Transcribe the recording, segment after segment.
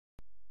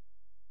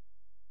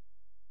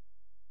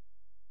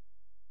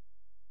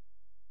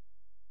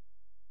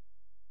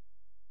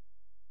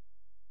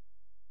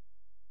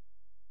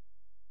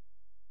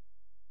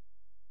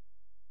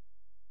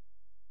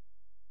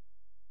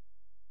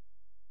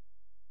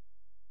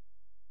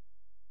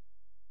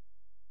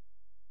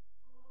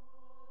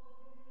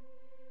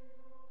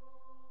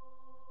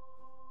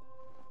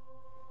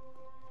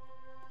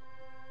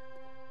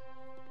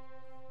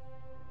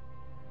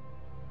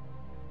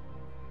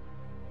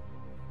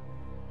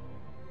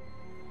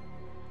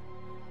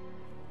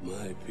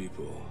My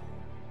people,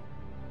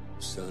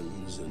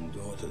 sons and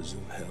daughters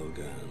of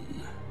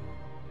Helgan,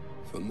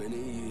 for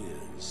many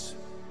years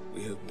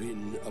we have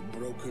been a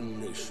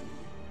broken nation,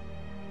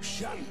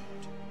 shunned,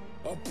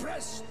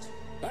 oppressed,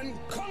 and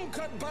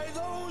conquered by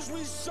those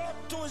we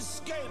sought to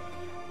escape.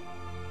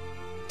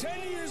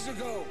 10 years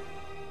ago,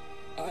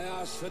 I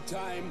asked for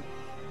time,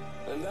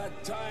 and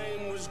that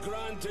time was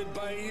granted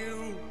by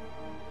you.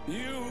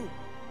 You,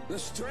 the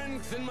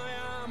strength in my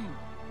arm,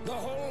 the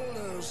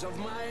holders of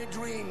my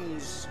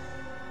dreams.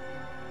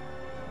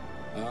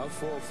 Our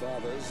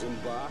forefathers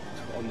embarked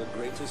on the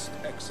greatest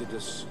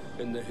exodus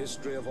in the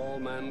history of all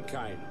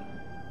mankind.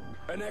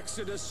 An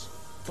exodus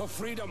for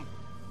freedom.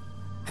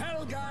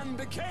 Helgan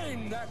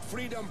became that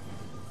freedom.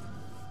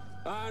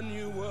 Our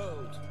new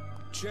world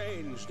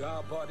changed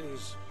our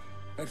bodies.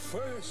 At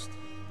first,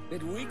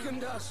 it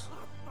weakened us,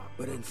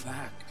 but in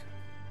fact,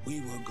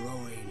 we were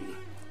growing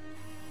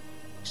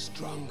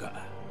stronger.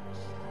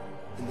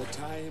 In the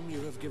time you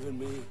have given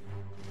me,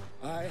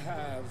 I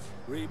have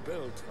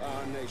rebuilt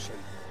our nation.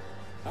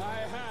 I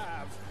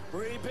have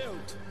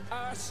rebuilt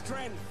our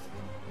strength.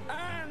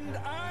 And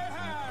I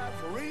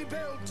have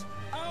rebuilt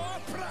our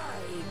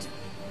pride.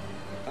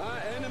 Our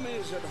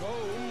enemies at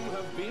home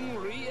have been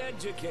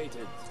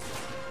re-educated.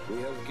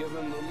 We have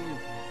given them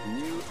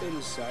new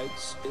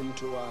insights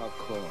into our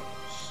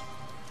cause.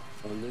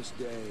 On this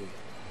day,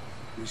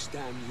 we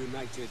stand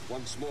united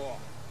once more.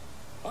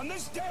 On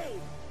this day,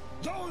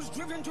 those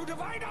driven to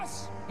divide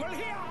us will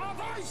hear our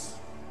voice.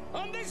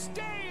 On this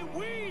day,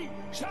 we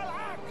shall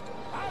act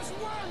as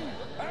one,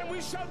 and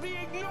we shall be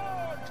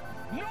ignored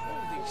no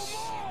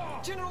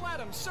more! General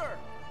Adams, sir!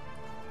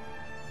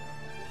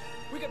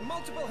 We got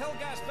multiple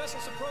Hellgas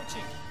vessels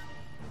approaching.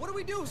 What do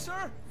we do,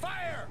 sir?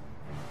 Fire!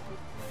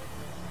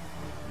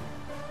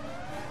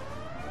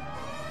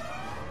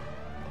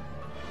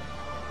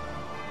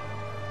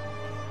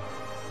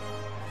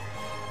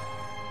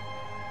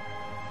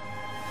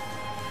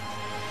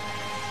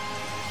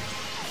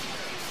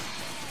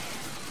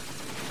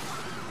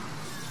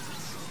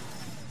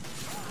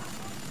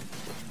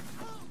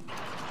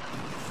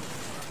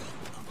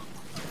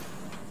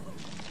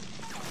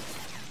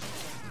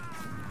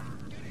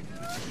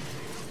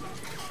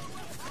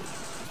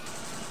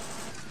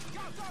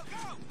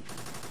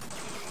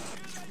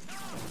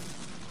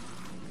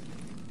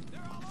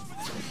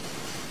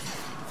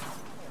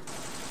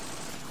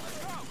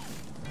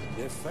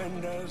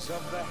 Defenders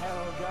of the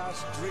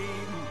Hellgas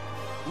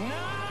dream,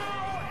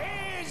 now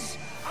is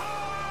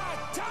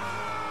our time!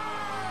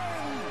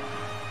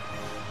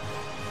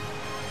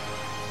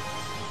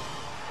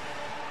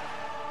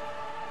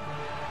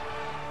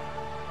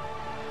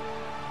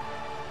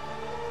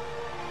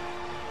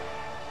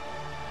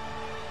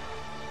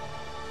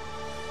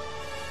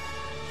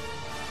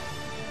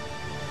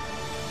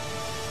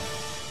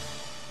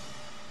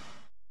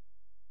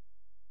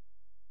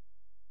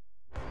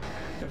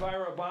 If I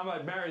were Obama,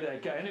 I'd marry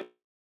that guy. Anyway.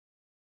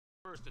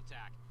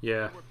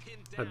 Yeah,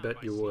 I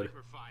bet you would,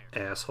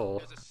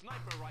 asshole.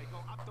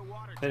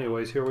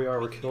 Anyways, here we are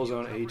with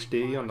Killzone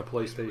HD on the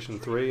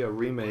PlayStation 3, a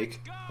remake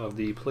of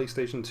the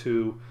PlayStation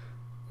 2,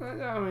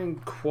 I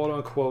mean,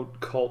 quote-unquote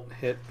cult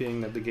hit,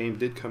 being that the game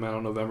did come out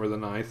on November the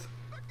 9th,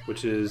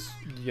 which is,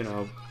 you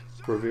know,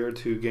 revered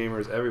to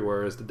gamers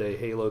everywhere as the day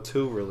Halo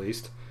 2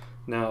 released.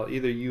 Now,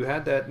 either you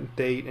had that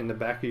date in the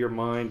back of your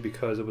mind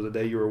because it was a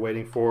day you were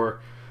waiting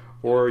for,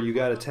 or you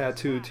got a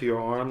tattoo to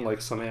your arm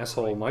like some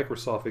asshole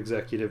Microsoft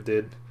executive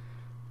did.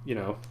 You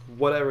know,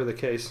 whatever the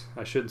case.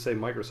 I shouldn't say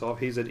Microsoft.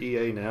 He's at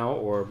EA now,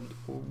 or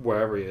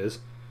wherever he is.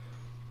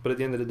 But at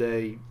the end of the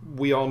day,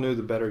 we all knew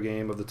the better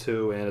game of the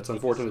two, and it's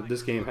unfortunate that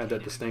this game had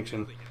that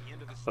distinction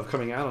of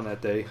coming out on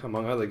that day,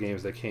 among other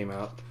games that came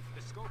out.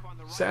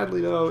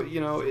 Sadly, though, you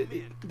know,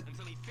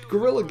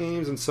 Guerrilla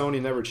Games and Sony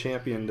never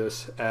championed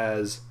this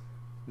as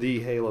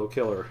the Halo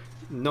killer.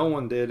 No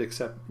one did,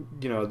 except,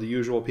 you know, the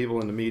usual people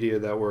in the media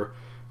that were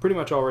pretty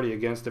much already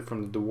against it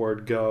from the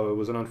word go. It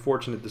was an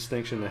unfortunate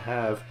distinction to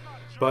have,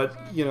 but,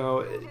 you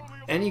know,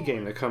 any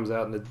game that comes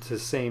out in the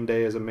same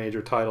day as a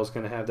major title is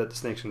going to have that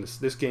distinction.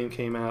 This game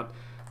came out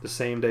the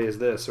same day as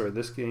this, or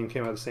this game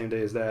came out the same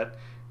day as that.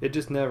 It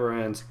just never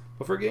ends.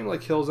 But for a game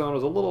like Killzone, it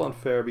was a little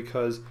unfair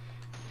because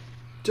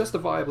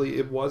justifiably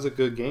it was a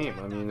good game.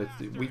 I mean,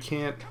 we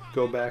can't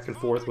go back and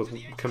forth with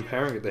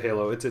comparing it to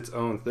Halo. It's its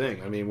own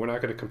thing. I mean, we're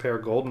not going to compare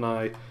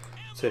GoldenEye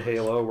to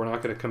Halo. We're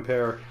not going to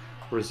compare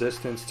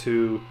Resistance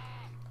to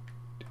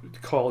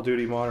Call of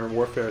Duty Modern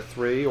Warfare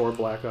 3 or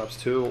Black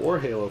Ops 2 or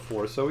Halo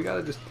 4. So we got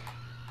to just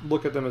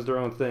look at them as their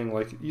own thing.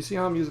 Like, you see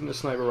how I'm using the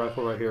sniper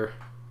rifle right here?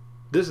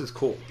 This is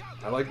cool.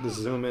 I like the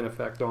zoom in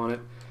effect on it.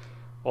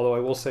 Although I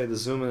will say the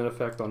zoom in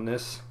effect on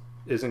this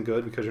isn't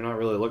good because you're not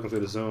really looking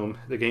through the zoom.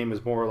 The game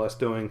is more or less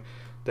doing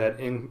that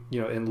in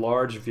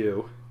large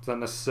view. It's not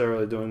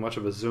necessarily doing much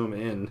of a zoom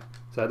in,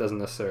 so that doesn't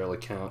necessarily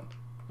count.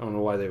 I don't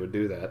know why they would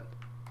do that.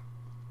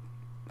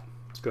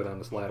 Let's go down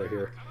this ladder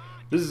here.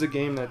 This is a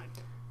game that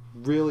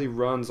really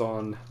runs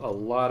on a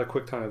lot of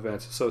QuickTime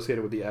events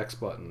associated with the X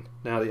button.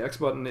 Now the X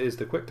button is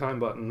the QuickTime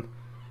button.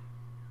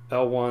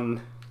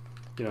 L1,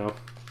 you know,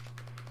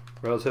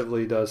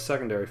 relatively does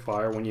secondary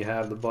fire when you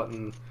have the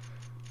button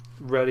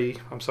ready.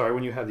 I'm sorry,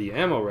 when you have the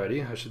ammo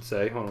ready, I should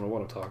say. I don't know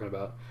what I'm talking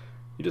about.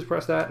 You just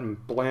press that and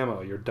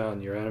blammo, you're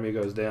done. Your enemy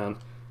goes down.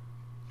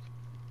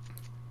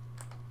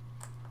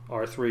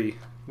 R3,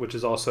 which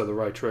is also the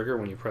right trigger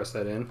when you press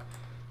that in,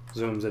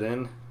 zooms it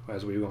in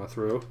as we've gone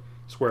through.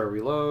 Square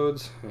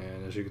reloads,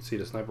 and as you can see,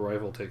 the sniper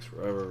rifle takes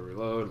forever to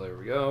reload. There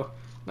we go.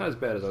 Not as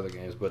bad as other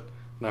games, but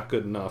not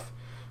good enough.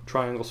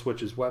 Triangle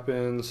switches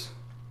weapons.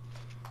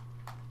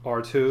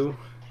 R2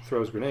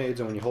 throws grenades,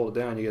 and when you hold it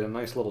down, you get a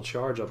nice little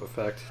charge up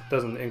effect.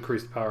 Doesn't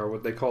increase the power.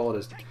 What they call it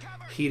is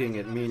heating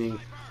it, meaning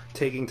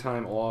taking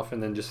time off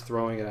and then just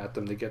throwing it at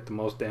them to get the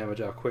most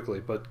damage out quickly,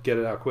 but get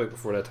it out quick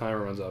before that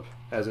timer runs up,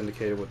 as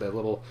indicated with that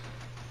little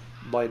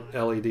light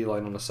LED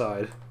light on the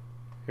side.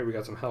 Here we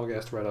got some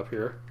Hellgast right up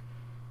here.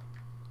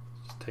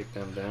 Just take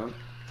them down.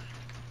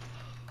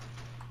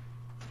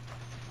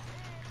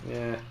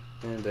 Yeah,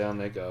 and down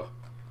they go.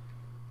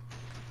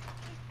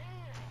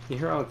 You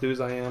hear how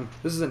enthused I am?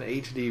 This is an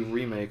HD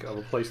remake of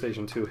a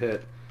PlayStation 2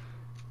 hit.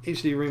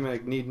 HD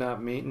remake need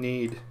not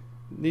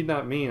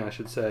mean, I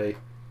should say,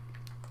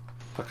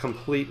 a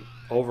complete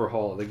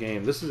overhaul of the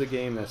game. This is a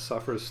game that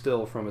suffers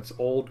still from its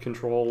old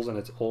controls and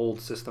its old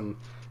system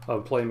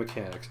of play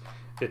mechanics.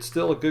 It's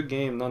still a good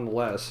game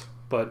nonetheless,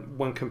 but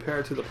when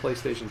compared to the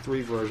PlayStation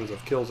 3 versions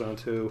of Killzone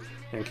 2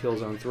 and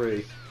Killzone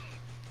 3,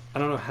 I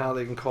don't know how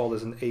they can call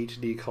this an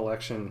HD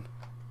collection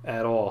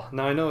at all.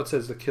 Now I know it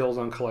says the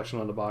Killzone collection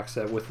on the box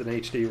set with an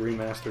HD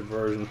remastered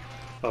version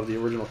of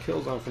the original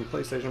Killzone from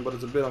PlayStation, but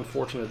it's a bit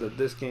unfortunate that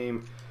this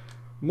game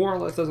more or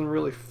less doesn't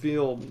really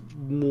feel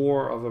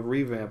more of a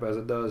revamp as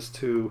it does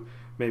to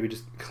maybe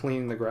just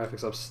cleaning the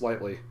graphics up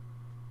slightly.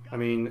 I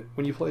mean,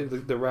 when you play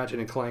the Ratchet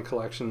and Clank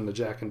collection, the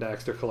Jak and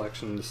Daxter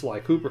collection, the Sly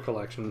Cooper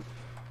collection,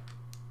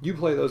 you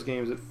play those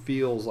games, it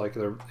feels like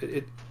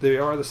they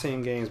are the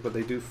same games, but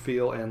they do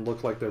feel and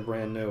look like they're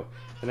brand new.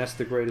 And that's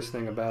the greatest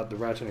thing about the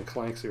Ratchet and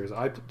Clank series.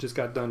 I just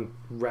got done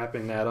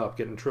wrapping that up,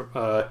 getting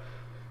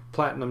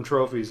platinum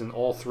trophies in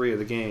all 3 of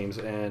the games,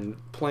 and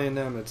playing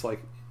them, it's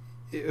like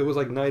it was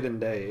like night and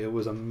day. It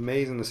was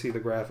amazing to see the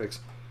graphics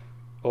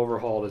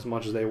overhauled as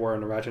much as they were in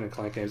the Ratchet and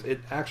Clank games.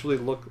 It actually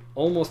looked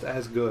almost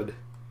as good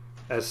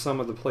as some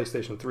of the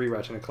PlayStation 3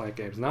 Ratchet and Clank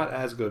games. Not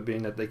as good,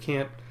 being that they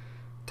can't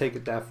take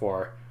it that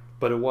far,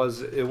 but it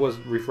was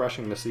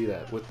refreshing to see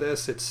that. With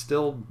this, it's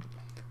still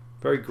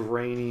very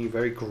grainy,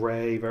 very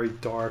gray, very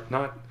dark.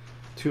 Not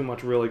too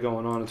much really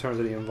going on in terms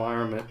of the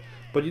environment,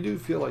 but you do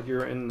feel like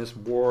you're in this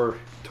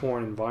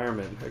war-torn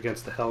environment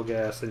against the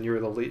Hellgast, and you're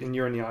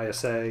in the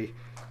ISA.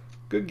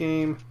 Good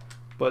game,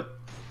 but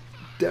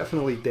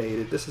definitely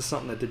dated. This is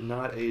something that did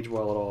not age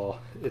well at all.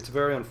 It's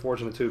very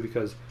unfortunate too,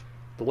 because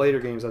the later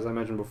games, as I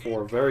mentioned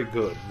before, very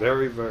good,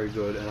 very, very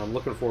good, and I'm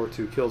looking forward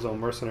to Killzone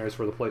Mercenaries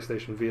for the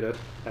PlayStation Vita.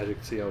 As you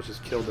can see, I was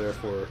just killed there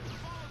for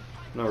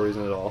no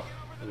reason at all.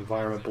 The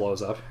environment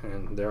blows up,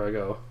 and there I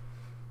go.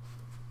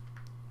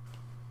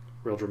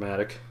 Real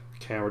dramatic.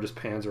 Camera just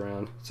pans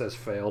around. It says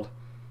failed.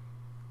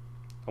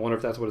 I wonder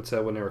if that's what it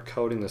said when they were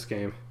coding this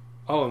game.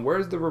 Oh, and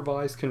where's the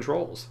revised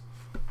controls?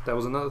 That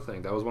was another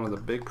thing. That was one of the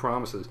big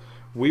promises.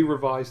 We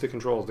revised the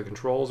controls. The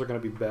controls are going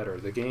to be better.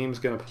 The game's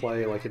going to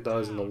play like it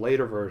does in the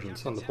later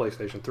versions on the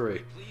PlayStation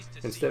 3.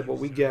 Instead, what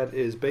we get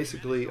is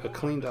basically a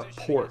cleaned up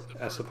port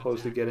as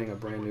opposed to getting a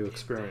brand new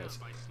experience.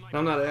 Now,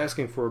 I'm not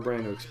asking for a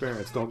brand new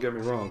experience. Don't get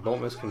me wrong.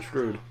 Don't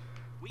misconstrued.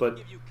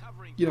 But,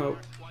 you know,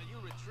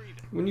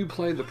 when you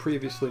play the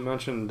previously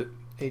mentioned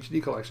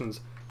HD collections,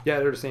 yeah,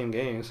 they're the same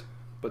games,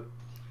 but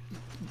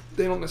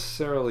they don't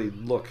necessarily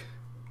look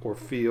or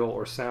feel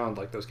or sound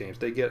like those games.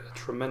 They get a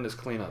tremendous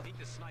cleanup.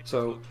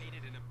 So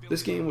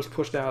this game was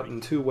pushed out in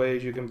 2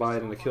 ways. You can buy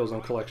it in the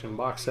Killzone Collection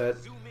box set,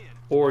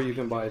 or you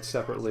can buy it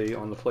separately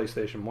on the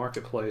PlayStation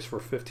Marketplace for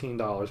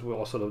 $15,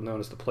 also known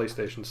as the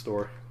PlayStation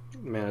Store.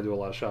 Man, I do a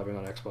lot of shopping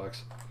on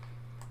Xbox.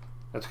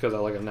 That's because I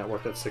like a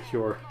network that's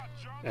secure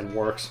and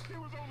works.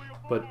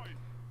 But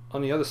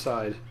on the other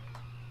side,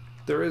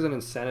 there is an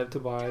incentive to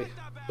buy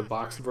the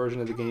boxed version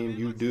of the game.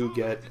 You do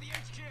get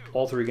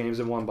all 3 games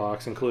in one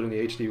box, including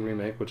the HD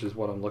remake, which is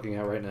what I'm looking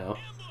at right now,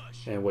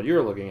 and what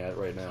you're looking at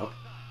right now.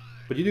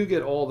 But you do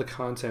get all the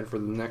content for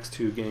the next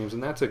 2 games,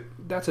 and that's a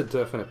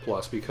definite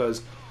plus,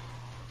 because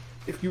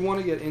if you want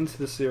to get into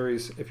the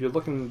series, if you're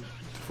looking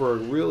for a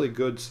really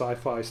good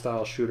sci-fi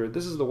style shooter,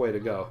 this is the way to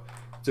go.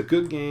 It's a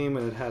good game,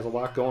 and it has a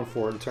lot going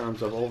for it in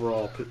terms of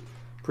overall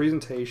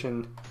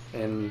presentation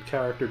and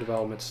character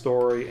development,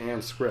 story,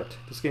 and script.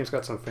 This game's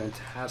got some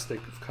fantastic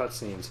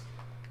cutscenes.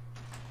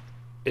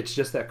 It's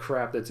just that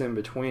crap that's in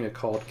between it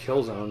called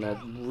Killzone that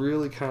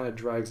really kind of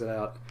drags it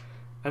out.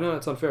 I know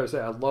it's unfair to say.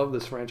 I love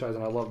this franchise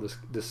and I love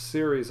this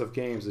series of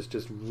games. It's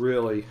just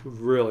really,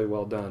 really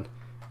well done.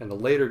 And the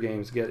later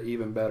games get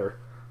even better.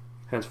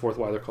 Henceforth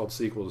why they're called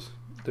sequels.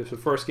 The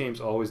first game's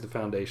always the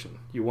foundation.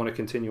 You want to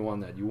continue on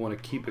that. You want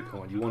to keep it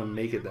going. You want to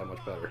make it that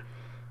much better.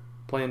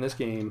 Playing this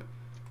game,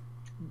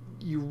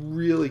 you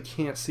really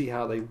can't see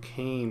how they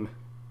came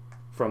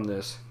from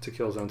this to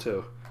Killzone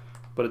 2.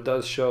 But it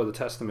does show the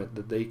testament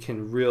that they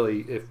can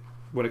really,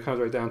 when it comes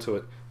right down to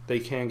it, they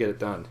can get it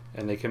done,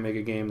 and they can make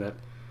a game that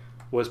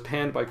was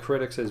panned by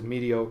critics as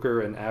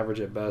mediocre and average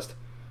at best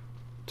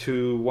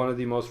to one of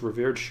the most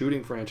revered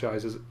shooting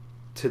franchises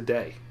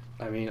today.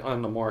 I mean,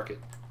 on the market.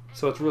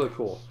 So it's really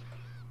cool.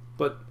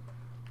 But,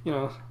 you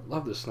know, I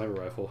love this sniper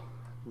rifle.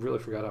 Really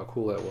forgot how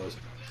cool that was.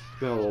 It's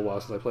been a little while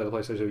since I played a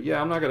PlayStation 2.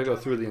 Yeah, I'm not going to go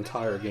through the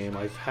entire game.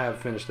 I have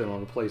finished it on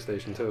the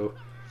PlayStation 2.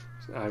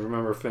 I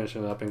remember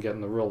finishing it up and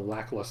getting the real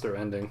lackluster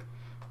ending.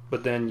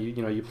 But then,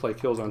 you know, you play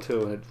Killzone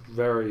 2, and it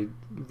very,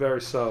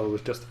 very so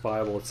was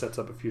justifiable. It sets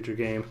up a future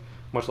game,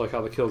 much like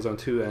how the Killzone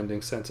 2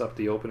 ending sets up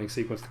the opening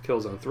sequence to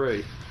Killzone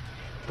 3.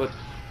 But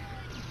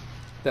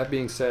that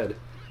being said,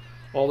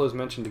 all those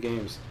mentioned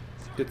games,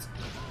 it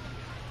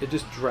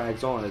just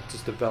drags on. It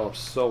just develops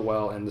so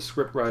well, and the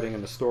script writing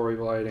and the story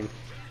writing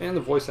and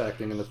the voice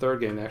acting in the third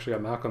game, they actually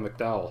got Malcolm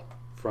McDowell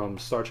from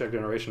Star Trek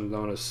Generation,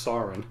 known as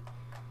Sauron.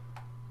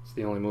 It's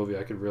the only movie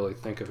I could really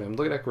think of him.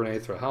 Look at that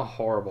grenade throw. How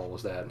horrible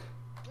was that?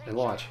 And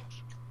watch.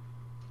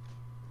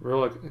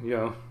 Really, you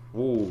know,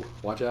 ooh,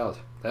 watch out.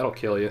 That'll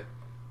kill you.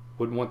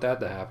 Wouldn't want that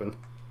to happen.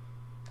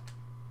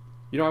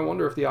 You know, I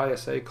wonder if the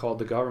ISA called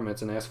the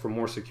governments and asked for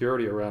more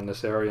security around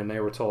this area, and they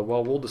were told,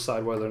 well, we'll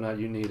decide whether or not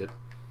you need it.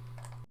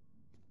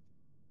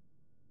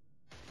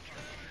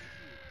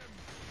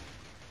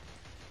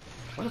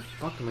 Why the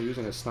fuck am I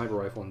using a sniper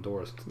rifle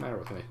indoors? What's the matter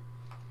with me?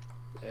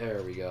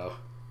 There we go.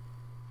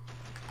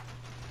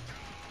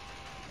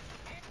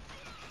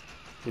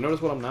 You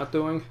notice what I'm not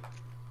doing?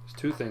 There's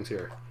two things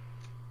here.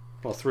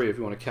 Well, three if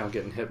you want to count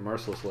getting hit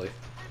mercilessly.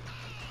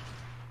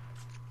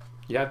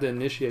 You have to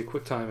initiate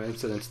QuickTime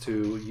incidents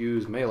to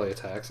use melee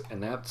attacks,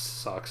 and that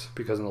sucks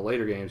because in the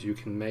later games you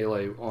can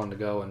melee on the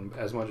go and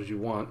as much as you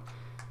want.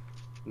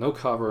 No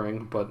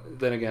covering, but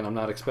then again, I'm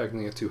not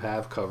expecting it to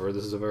have cover.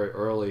 This is a very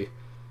early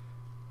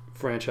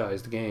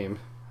franchised game,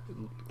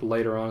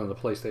 later on in the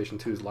PlayStation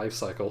 2's life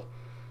cycle.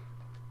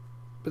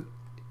 But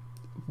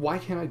why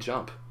can't I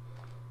jump?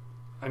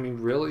 I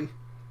mean, really?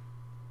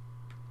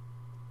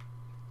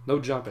 No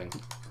jumping.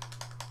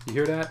 You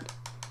hear that?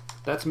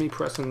 That's me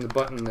pressing the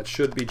button that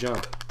should be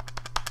jump.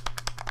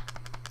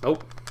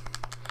 Nope.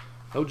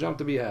 No jump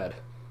to be had.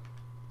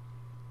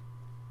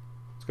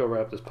 Let's go right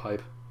up this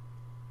pipe.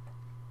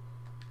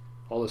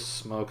 All this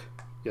smoke,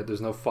 yet there's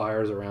no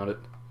fires around it.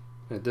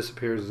 And it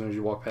disappears as soon as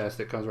you walk past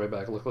it. It comes right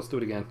back. Look, let's do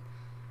it again.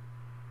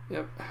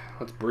 Yep.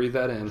 Let's breathe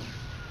that in.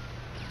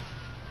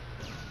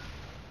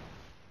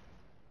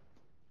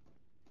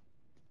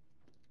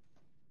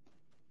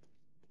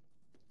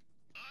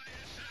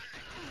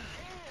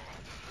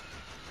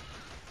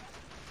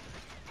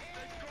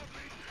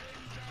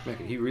 Man,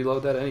 can he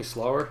reload that any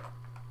slower?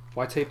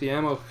 Why tape the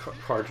ammo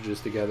cartridges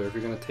together if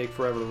you're going to take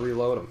forever to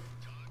reload them?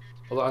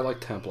 Although I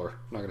like Templar. I'm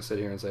not going to sit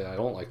here and say I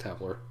don't like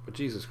Templar. But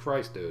Jesus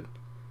Christ, dude.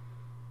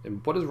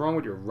 And what is wrong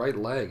with your right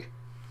leg?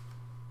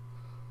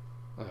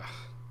 Ugh,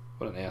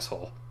 what an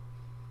asshole.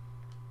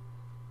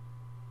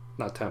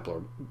 Not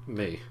Templar,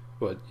 me.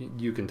 But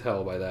you can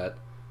tell by that.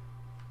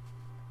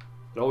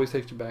 It always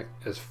takes you back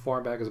as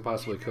far back as it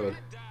possibly could.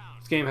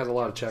 This game has a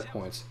lot of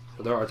checkpoints.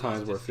 But there are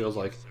times where it feels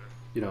like,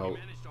 you know,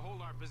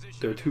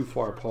 they're too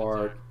far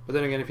apart. But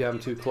then again, if you have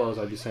them too close,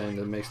 I'd be saying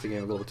that it makes the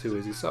game a little too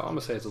easy. So I'm going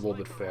to say it's a little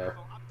bit fair.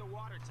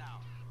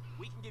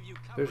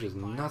 There's just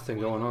nothing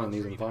going on in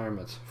these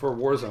environments. For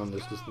Warzone,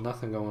 there's just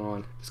nothing going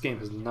on. This game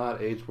has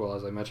not aged well,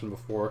 as I mentioned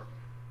before.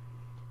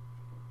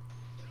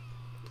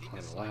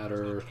 Climb the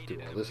ladder,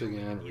 do all this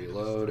again,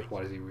 reload.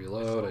 Why does he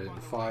reload? I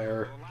didn't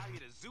fire.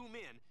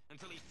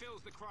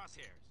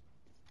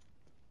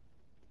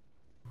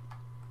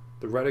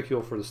 The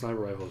reticule for the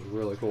sniper rifle is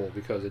really cool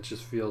because it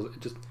just feels,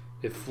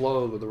 it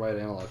flows with the right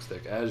analog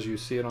stick. As you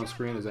see it on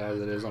screen is as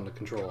it is on the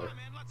controller.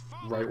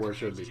 Right where it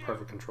should be.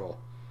 Perfect control.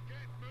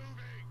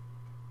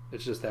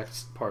 It's just that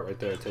part right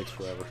there, it takes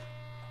forever.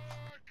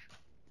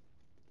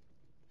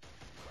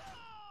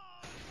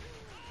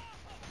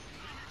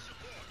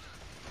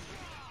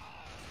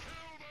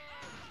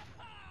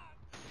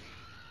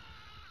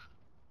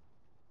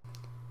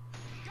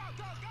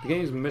 The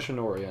game's mission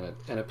oriented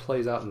and it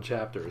plays out in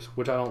chapters,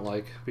 which I don't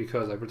like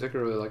because I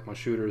particularly like my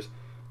shooters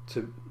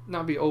to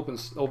not be open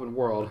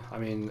world. I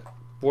mean,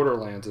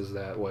 Borderlands is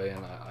that way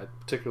and I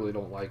particularly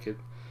don't like it.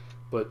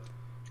 But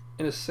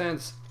in a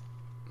sense,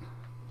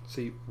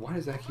 see, why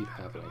does that keep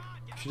happening?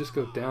 You should just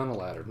go down the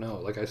ladder. No,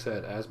 like I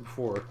said, as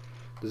before,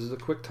 this is a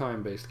quick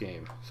time based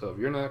game. So if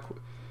you're not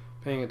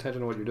paying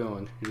attention to what you're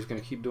doing, you're just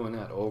going to keep doing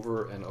that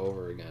over and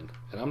over again.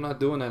 And I'm not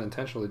doing that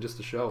intentionally just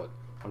to show it.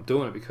 I'm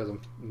doing it because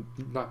I'm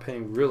not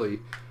paying really,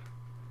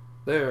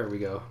 there we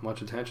go,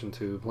 much attention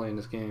to playing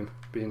this game,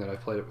 being that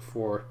I've played it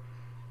before.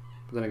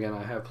 But then again,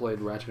 I have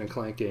played Ratchet &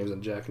 Clank games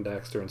and Jak and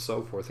Daxter and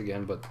so forth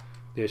again, but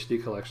the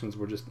HD collections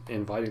were just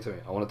inviting to me.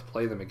 I wanted to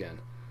play them again.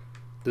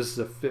 This is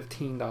a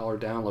 $15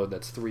 download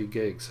that's 3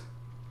 gigs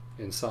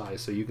in size,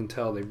 so you can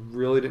tell they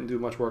really didn't do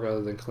much work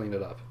other than clean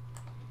it up.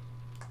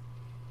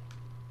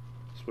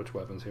 Switch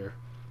weapons here.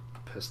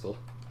 Pistol.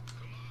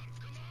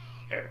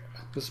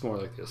 This is more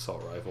like the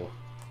assault rifle.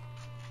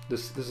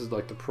 This is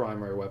like the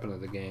primary weapon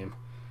of the game.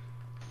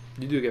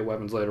 You do get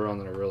weapons later on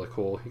that are really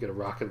cool. You get a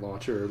rocket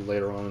launcher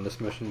later on in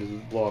this mission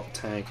to blow up a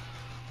tank.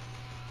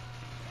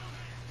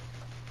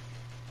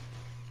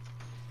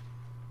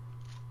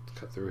 Let's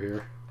cut through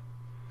here.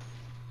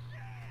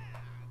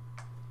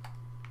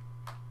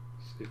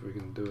 See if we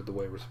can do it the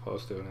way we're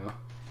supposed to now.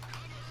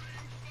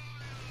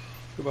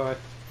 Goodbye.